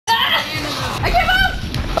I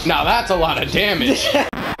give up! Now that's a lot of damage.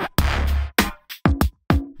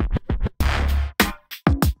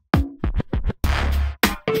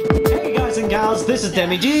 Hey guys and gals, this is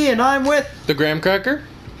Demi-G and I'm with... The graham cracker?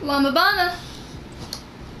 Llama Boma.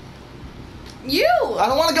 You! I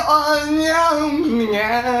don't want to go.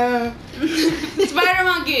 Yeah.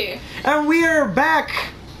 SpiderMonkey. And we are back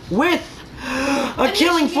with a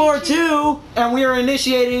Killing Floor 2 and we are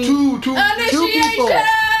initiating... Two people. Initiation!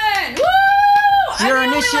 Woo! You're I'm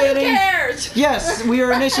the initiating- only one who cares. Yes, we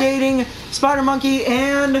are initiating SpiderMonkey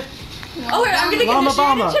and Oh wait, I'm gonna get Llama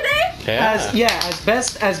initiated Boma. today?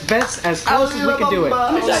 as best, as close as we can do it.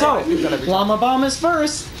 So, Llama Boma's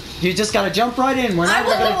first. You just gotta jump right in. We're I not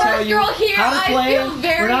was gonna the tell worst you girl here. how to I play. feel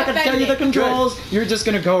very We're not gonna tell you the offended. controls. You're just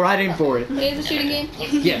gonna go right in for it. Is a shooting game?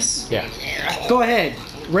 Yes. Yeah. Go ahead.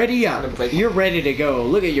 Ready up. You're ready to go.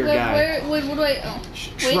 Look at your guy. Wait, what do I... Oh.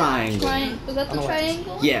 Wait, Triangle. Was that the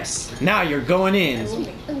triangle? Yes. Now you're going in.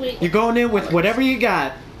 Wait. You're going in with whatever you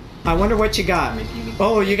got. I wonder what you got.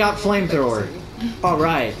 Oh, you got flamethrower. All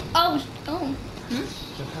right. Oh.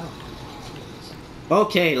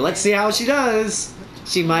 Okay, let's see how she does.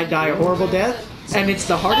 She might die a horrible death. And it's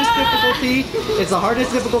the hardest difficulty. It's the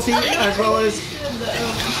hardest difficulty as well as...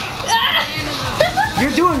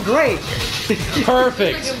 You're doing great.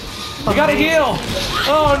 Perfect. You gotta heal.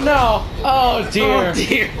 Oh no. Oh dear. Oh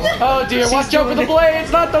dear. Oh dear. She's Watch out for doing the it.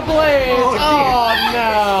 blades, not the blades. Oh,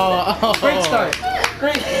 Oh no. Great start.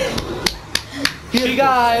 Great. She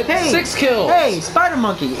got Hey, 6 kills. Hey,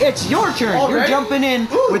 SpiderMonkey, it's your turn. You're Already? jumping in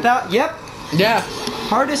without... Yep. Yeah.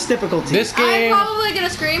 Hardest difficulty. This I'm game. probably gonna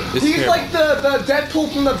scream. This He's is like the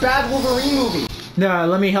Deadpool from the bad Wolverine movie. No,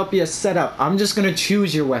 let me help you set up. I'm just gonna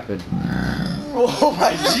choose your weapon. Oh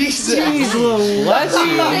my Jesus. Jeez Let's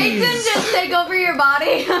Nathan Louise. just take over your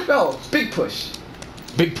body. No, big push.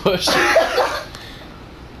 Big push.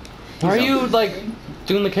 Are you like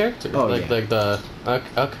doing the character? Oh, like yeah. like the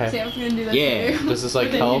okay. See, I was gonna do that Yeah. too. This is like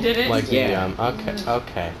But then you help. did it. Like Yeah.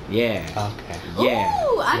 okay. Yeah. Okay. Yeah.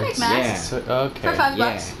 Ooh, I make masks. So, okay. For $5.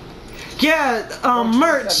 Yeah. Yeah,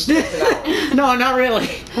 merch. No, not really.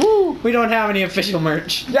 We don't have any official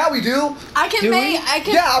merch. Yeah, we do. I can Do make. we? I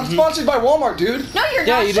can. Yeah, I'm sponsored by Walmart, dude. No, you're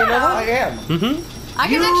Yeah, not. you Shut didn't know up. I am. Mm-hmm. I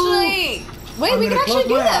can You- actually. Wait, I'm we can gonna actually close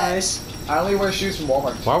do my that. eyes. I only wear shoes from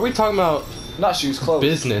Walmart. Why are we talking about Not shoes, clothes.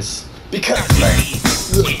 business? Because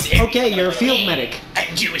Okay, you're a field medic. What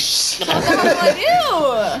the hell do I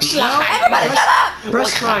do? Everybody shut up!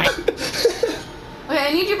 Press try. Okay,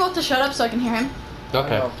 I need you both to shut up so I can hear him.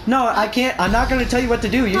 Okay. No, I can't. I'm not gonna tell you what to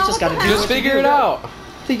do. You No, just what gotta the do hell? Just what you figure do. it out.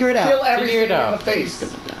 Figure it kill out. everything it out. in the face.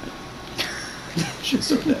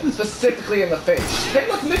 Specifically in the face. Hey,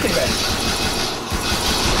 look, Nick and Ben.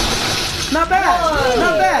 Not bad.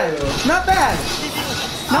 Not bad. Not bad.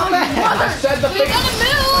 Not I bad. said the We face, gotta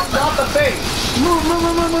move! not the face. Move, move,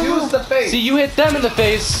 move, move, Use move. the face. See, you hit them in the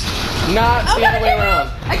face, not Oh, the God, other way around.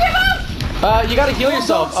 I give up! You gotta heal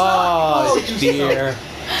yourself. Oh dear.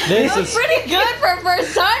 This That was is pretty good for a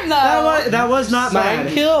first time, though. That was not 9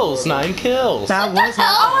 bad. kills. 9 kills. That was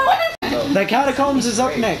not. Oh, The catacombs is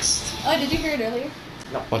up next. oh, did you hear it earlier?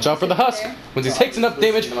 Watch out for the husk. When he takes enough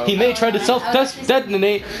damage, he may try to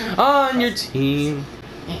self-detonate on your team.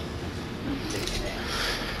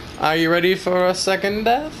 Are you ready for a second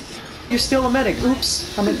death? You're still a medic.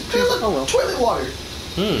 Oops. I mean, oh well. Toilet water.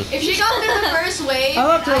 If she goes through the first wave, I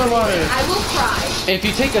love toilet water. I will cry. If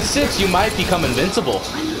you take a 6, you might become invincible.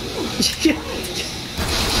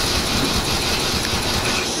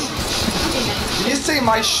 Did you say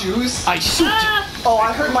my shoes? I shoot. Oh,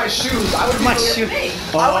 I heard my shoes. I would be My really- shoe.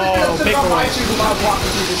 I would have Oh, been big on my boy. shoes when I was walking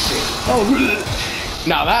through this shit. Oh,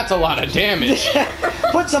 Now that's a lot of damage.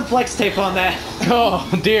 put some flex tape on that. Oh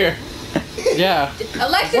dear. Yeah.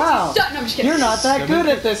 Alexis, Wow. you suck. No, I'm just kidding. You're not that good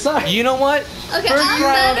at this, are you? You know what? Okay, First I'm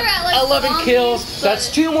round, better at like 11 zombies, kills. but- That's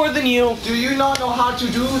 2 more than you. Do you not know how to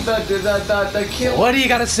do the kill? What do you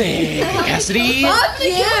gotta say, Cassidy? Fuck you!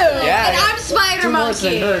 Yeah. And I'm Two more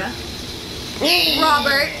than her. SpiderMonkey.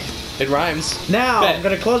 Robert. It rhymes. Now, Bet. I'm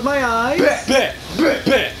gonna close my eyes.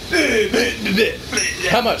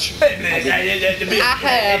 How much? I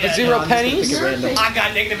have 0 pennies. I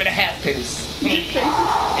got -1.5 pennies.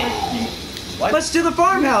 Let's do the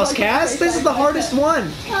farmhouse, Cass. This is the hardest one.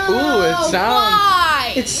 Ooh, it sounds.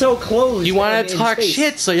 Why? It's so close. You want and to in talk space.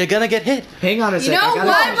 shit, so you're gonna get hit. Hang on a You second. know I gotta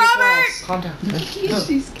what, change the Robert? glass. Calm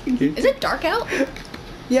down. Is it dark out?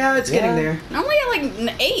 Yeah, it's getting there. Normally at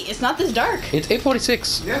like 8. It's not this dark. It's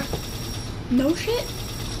 8:46. Yeah. No shit.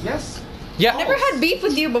 Yes. Yeah. Never had beef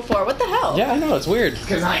with you before. What the hell? Yeah, I know, it's weird.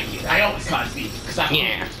 Because I always cause beef. Because I'm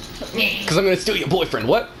Because I'm gonna steal your boyfriend.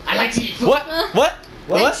 What? I like to eat food. What? What?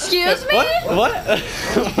 What? Excuse me? What?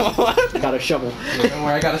 What? Got a shovel. Don't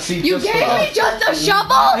worry, I got a seat You just gave for me just a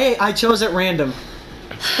shovel? Hey, I chose at random.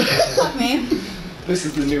 Fuck me. This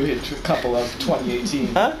is the new hit couple of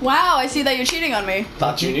 2018. Huh? Wow, I see that you're cheating on me.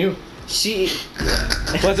 Thought you knew. She.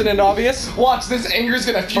 Wasn't it obvious? Watch, this anger's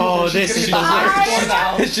gonna fuel Oh, her. She's this gonna is get just- the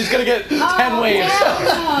now. She's gonna get 10 waves.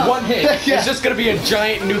 yeah. One hit. Yeah. It's just gonna be a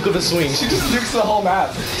giant nuke of a swing. She just nukes the whole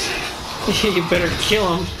map. You better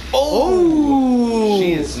kill him. Oh!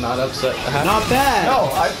 She is not upset. Not bad.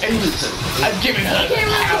 No, I've aimed her. I've given her. Okay,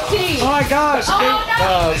 where's the tea? Oh my gosh.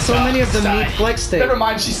 Oh, no. So many of them need flex tape. Never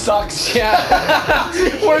mind, she sucks.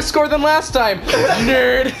 Yeah. Worse score than last time.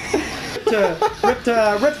 Nerd.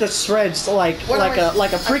 Rip the shreds like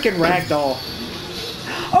a freaking rag doll.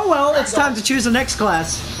 Oh well, it's time to choose the next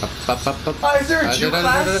class. Is there a Jew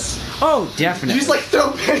class? Oh, You definitely. just like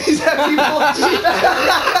throw pennies at people.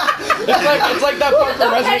 It's like that part from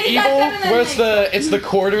Okay, Resident you Evil got where it's the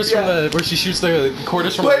quarters from where she shoots the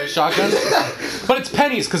quarters from the But- shotgun. But it's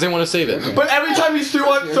pennies because they want to save it. But every time you throw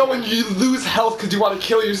one, you lose health because you want to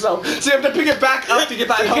kill yourself. So you have to pick it back up to get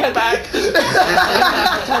that health back.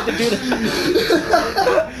 Time to do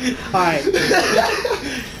that. All right.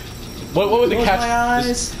 What would the Close catch? my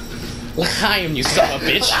eyes. Lion, you son of a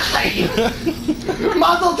bitch.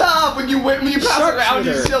 Mazel tov! When you pass around,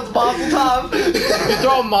 you Sharpshooter. shield mazel tov. You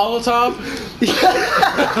throw a Molotov.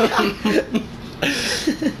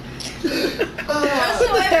 Just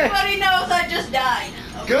so everybody knows, I just died.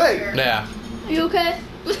 Good. Yeah. Are you okay?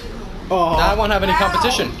 Oh. Now I won't have any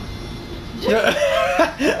competition.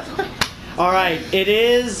 All right. It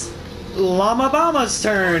is Llama Boma's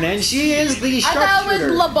turn, and she is the I thought it sharpshooter.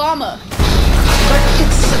 was La Bama.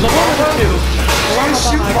 You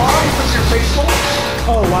shoot bombs with your facial?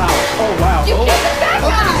 Oh wow. Oh wow. You Oh, killed the bad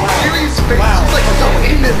Look at guy! his serious face. Wow. She's like so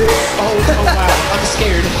into this. oh wow. I'm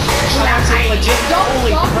scared. I'm actually legit. Don't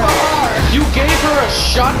Holy bump crap. her. You gave her a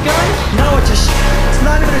shotgun? No, it's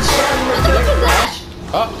not even a shot.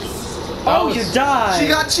 Oh. Oh, you died. She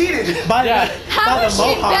got cheated. by Yeah. the, How by is the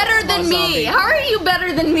she Mohawk better than me? zombie. How are you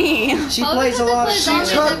better than me? She plays a lot of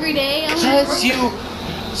zombies every day. Because you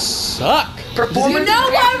suck. You know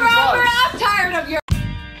what, Robert?